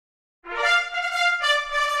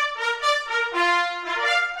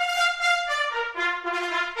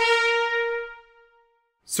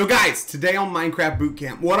So guys, today on Minecraft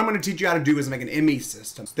Bootcamp, what I'm going to teach you how to do is make an ME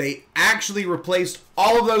system. They actually replaced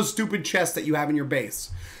all of those stupid chests that you have in your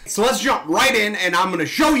base. So let's jump right in and I'm going to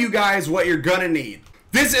show you guys what you're going to need.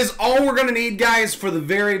 This is all we're going to need, guys, for the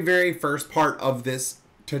very first part of this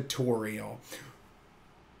tutorial.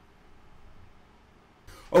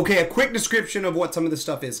 Okay, a quick description of what some of this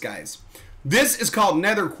stuff is, guys. This is called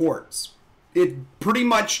nether quartz. It pretty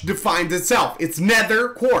much defines itself. It's nether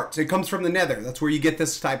quartz. It comes from the nether. That's where you get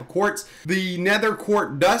this type of quartz. The nether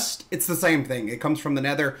quartz dust, it's the same thing. It comes from the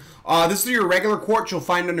nether. This is your regular quartz you'll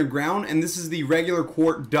find underground, and this is the regular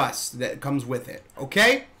quartz dust that comes with it.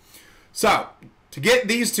 Okay? So, to get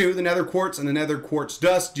these two, the nether quartz and the nether quartz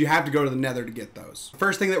dust, you have to go to the nether to get those.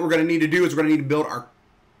 First thing that we're going to need to do is we're going to need to build our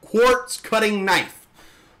quartz cutting knife.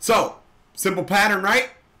 So, simple pattern, right?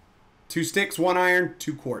 2 sticks, 1 iron,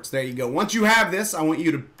 2 quartz. There you go. Once you have this, I want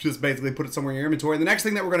you to just basically put it somewhere in your inventory. The next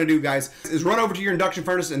thing that we're going to do, guys, is run over to your induction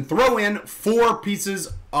furnace and throw in 4 pieces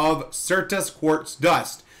of Certus quartz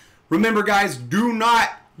dust. Remember, guys, do not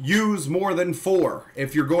use more than 4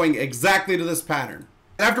 if you're going exactly to this pattern.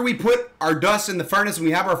 After we put our dust in the furnace and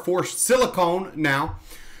we have our 4 silicone now,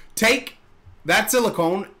 take that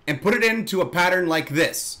silicone and put it into a pattern like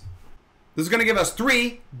this. This is going to give us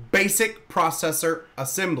 3 basic processor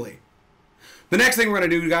assembly. The next thing we're going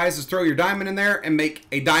to do, guys, is throw your diamond in there and make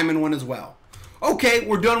a diamond one as well. Okay,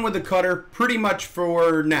 we're done with the cutter pretty much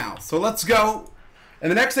for now. So let's go. And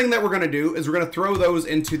the next thing that we're going to do is we're going to throw those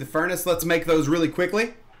into the furnace. Let's make those really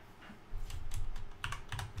quickly.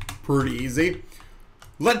 Pretty easy.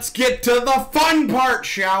 Let's get to the fun part,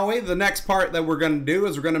 shall we? The next part that we're going to do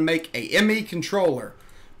is we're going to make a ME controller.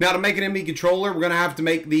 Now, to make an ME controller, we're going to have to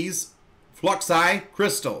make these fluxi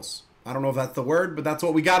crystals. I don't know if that's the word, but that's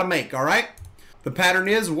what we got to make, all right? The pattern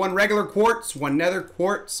is 1 regular quartz, 1 nether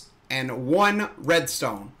quartz, and 1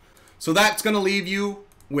 redstone. So that's going to leave you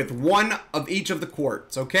with 1 of each of the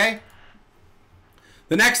quartz, okay?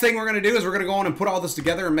 The next thing we're going to do is we're going to go on and put all this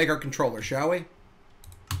together and make our controller, shall we?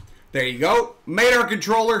 There you go. Made our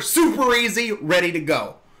controller, super easy, ready to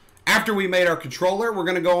go. After we made our controller, we're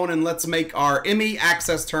going to go on and let's make our ME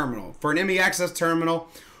access terminal. For an ME access terminal,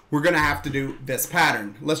 we're going to have to do this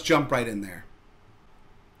pattern. Let's jump right in there.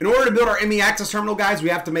 In order to build our ME access terminal, guys, we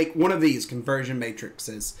have to make one of these conversion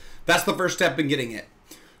matrices. That's the first step in getting it.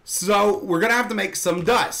 So we're going to have to make some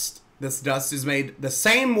dust. This dust is made the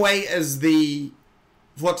same way as the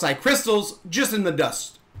fluxi crystals, just in the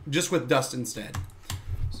dust, just with dust instead.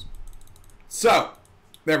 So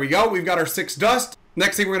there we go. We've got our 6 dust.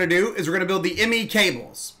 Next thing we're going to do is we're going to build the ME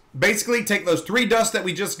cables. Basically, take those 3 dust that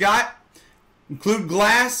we just got, include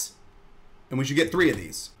glass, and we should get 3 of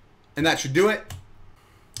these. And that should do it.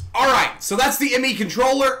 Alright, so that's the ME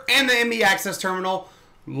controller and the ME access terminal.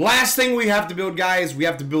 Last thing we have to build, guys, we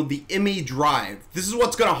have to build the ME drive. This is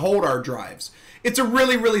what's going to hold our drives. It's a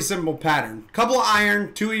really simple pattern. Couple of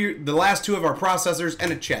iron, the last 2 of our processors,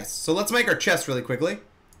 and a chest. So let's make our chest really quickly.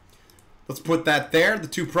 Let's put that there, the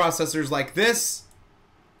 2 processors like this.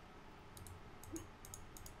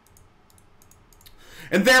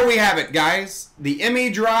 And there we have it, guys. The ME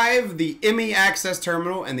drive, the ME access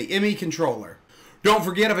terminal, and the ME controller. Don't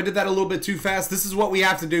forget, if I did that a little bit too fast, this is what we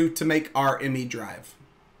have to do to make our ME drive.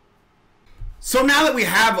 So now that we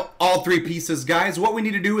have all 3 pieces, guys, what we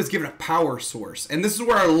need to do is give it a power source. And this is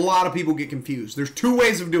where a lot of people get confused. There's 2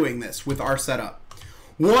 ways of doing this with our setup.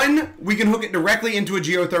 One, we can hook it directly into a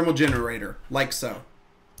geothermal generator, like so.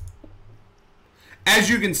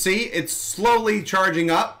 As you can see, it's slowly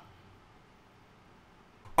charging up.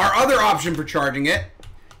 Our other option for charging it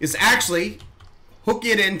is actually hook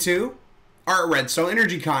it into our redstone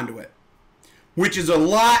energy conduit, which is a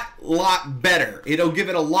lot better. It'll give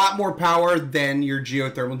it a lot more power than your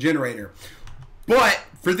geothermal generator. But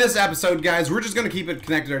for this episode, guys, we're just going to keep it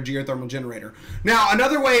connected to our geothermal generator. Now,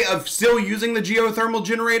 another way of still using the geothermal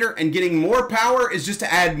generator and getting more power is just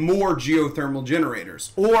to add more geothermal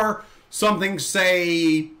generators. Or something,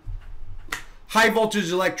 say, high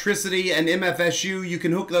voltage electricity and MFSU. You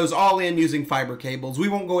can hook those all in using fiber cables. We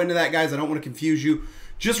won't go into that, guys. I don't want to confuse you.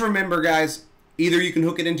 Just remember, guys, either you can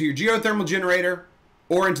hook it into your geothermal generator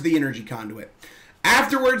or into the energy conduit.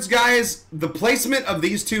 Afterwards, guys, the placement of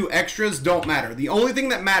these 2 extras don't matter. The only thing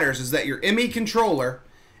that matters is that your ME controller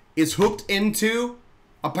is hooked into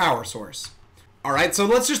a power source. All right, so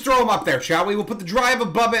let's just throw them up there, shall we? We'll put the drive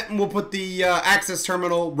above it, and we'll put the access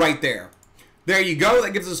terminal right there. There you go.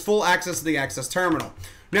 That gives us full access to the access terminal.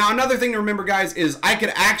 Now, another thing to remember, guys, is I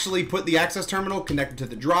could actually put the access terminal connected to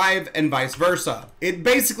the drive and vice versa. It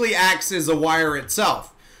basically acts as a wire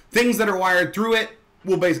itself. Things that are wired through it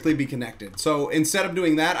will basically be connected. So instead of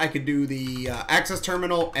doing that, I could do the access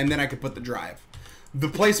terminal and then I could put the drive. The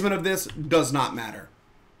placement of this does not matter.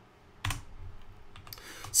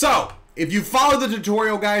 So, if you follow the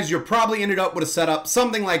tutorial, guys, you'll probably ended up with a setup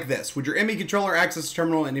something like this, with your ME controller, access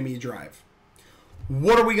terminal, and ME drive.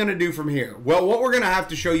 What are we going to do from here? Well, what we're going to have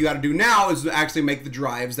to show you how to do now is to actually make the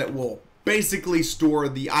drives that will basically store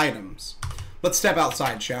the items. Let's step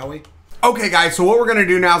outside, shall we? Okay, guys, so what we're going to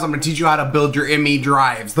do now is I'm going to teach you how to build your ME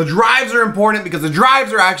drives. The drives are important because the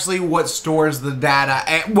drives are actually what stores the data,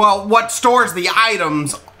 and, well, what stores the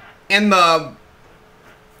items in the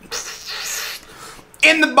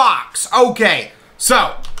box. Okay,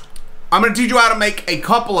 so I'm going to teach you how to make a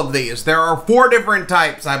couple of these. There are 4 different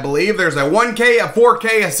types, I believe. There's a 1K, a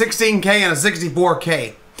 4K, a 16K, and a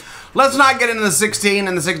 64K. Let's not get into the 16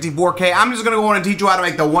 and the 64K. I'm just going to go on and teach you how to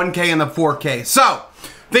make the 1K and the 4K. So,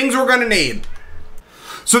 things we're going to need.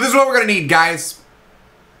 So this is what we're going to need, guys.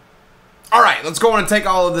 Alright, let's go on and take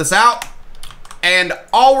all of this out. And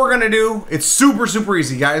all we're going to do, it's super, super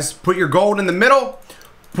easy, guys. Put your gold in the middle.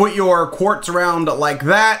 Put your quartz around like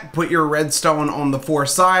that. Put your redstone on the 4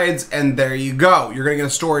 sides. And there you go. You're going to get a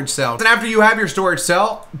storage cell. And after you have your storage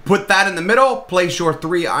cell, put that in the middle. Place your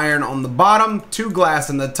 3 iron on the bottom. 2 glass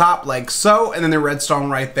in the top like so. And then the redstone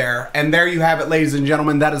right there. And there you have it, ladies and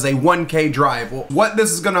gentlemen. That is a 1K drive. Well, what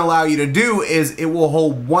this is going to allow you to do is it will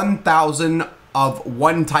hold 1,000 of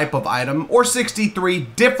one type of item or 63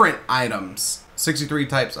 different items. 63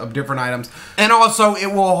 types of different items. And also it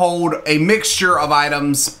will hold a mixture of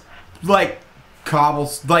items like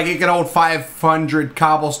cobbles, like it can hold 500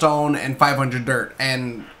 cobblestone and 500 dirt,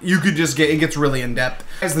 and you could just get, it gets really in depth.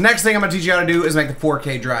 Guys, the next thing I'm gonna teach you how to do is make a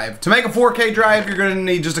 4K drive. To make a 4K drive, you're gonna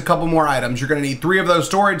need just a couple more items. You're gonna need 3 of those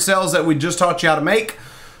storage cells that we just taught you how to make,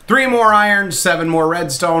 3 more iron, 7 more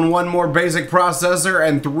redstone, 1 more basic processor,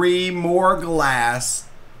 and 3 more glass.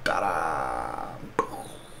 Ta-da!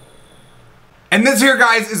 And this here,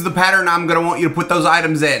 guys, is the pattern I'm going to want you to put those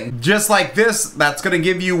items in. Just like this, that's going to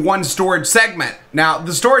give you 1 storage segment. Now,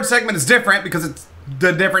 the storage segment is different because it's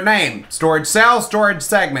the different name. Storage cell, storage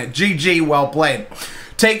segment. GG, well played.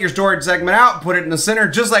 Take your storage segment out, put it in the center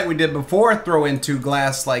just like we did before. Throw in 2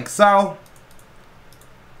 glass like so.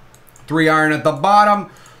 3 iron at the bottom.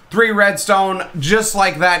 3 redstone. Just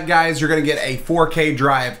like that, guys, you're going to get a 4K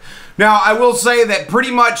drive. Now, I will say that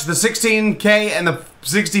pretty much the 16K and the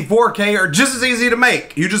 64K are just as easy to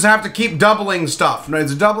make. You just have to keep doubling stuff.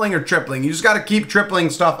 It's doubling or tripling. You just got to keep tripling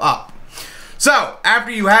stuff up. So, after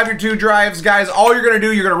you have your 2 drives, guys, all you're going to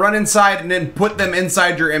do, you're going to run inside and then put them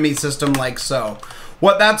inside your ME system like so.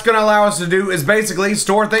 What that's going to allow us to do is basically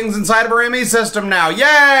store things inside of our ME system now.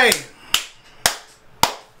 Yay!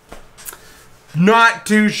 Not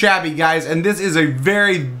too shabby, guys, and this is a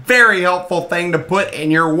very, very helpful thing to put in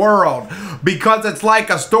your world because it's like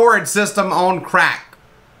a storage system on crack.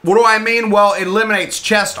 What do I mean? Well, it eliminates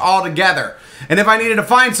chest altogether. And if I needed to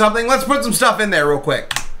find something, let's put some stuff in there real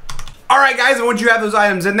quick. Alright, guys, and once you have those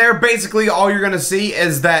items in there, basically all you're going to see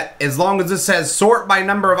is that as long as this says sort by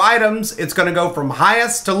number of items, it's going to go from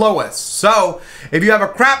highest to lowest. So, if you have a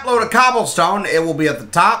crap load of cobblestone, it will be at the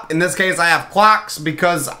top. In this case, I have clocks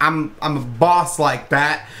because I'm a boss like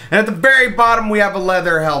that. And at the very bottom, we have a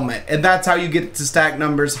leather helmet. And that's how you get to stack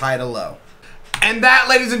numbers high to low. And that,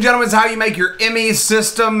 ladies and gentlemen, is how you make your ME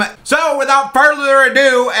system. So, without further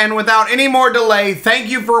ado, and without any more delay, thank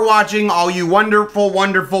you for watching, all you wonderful,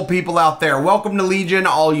 wonderful people out there. Welcome to Legion,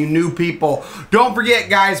 all you new people. Don't forget,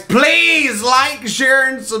 guys, please like, share,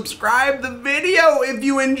 and subscribe the video if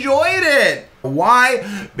you enjoyed it.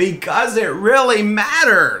 Why? Because it really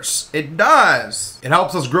matters. It does. It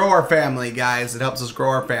helps us grow our family, guys. It helps us grow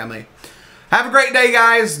our family. Have a great day,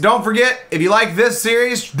 guys. Don't forget, if you like this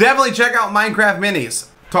series, definitely check out Minecraft Minis.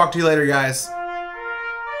 Talk to you later, guys.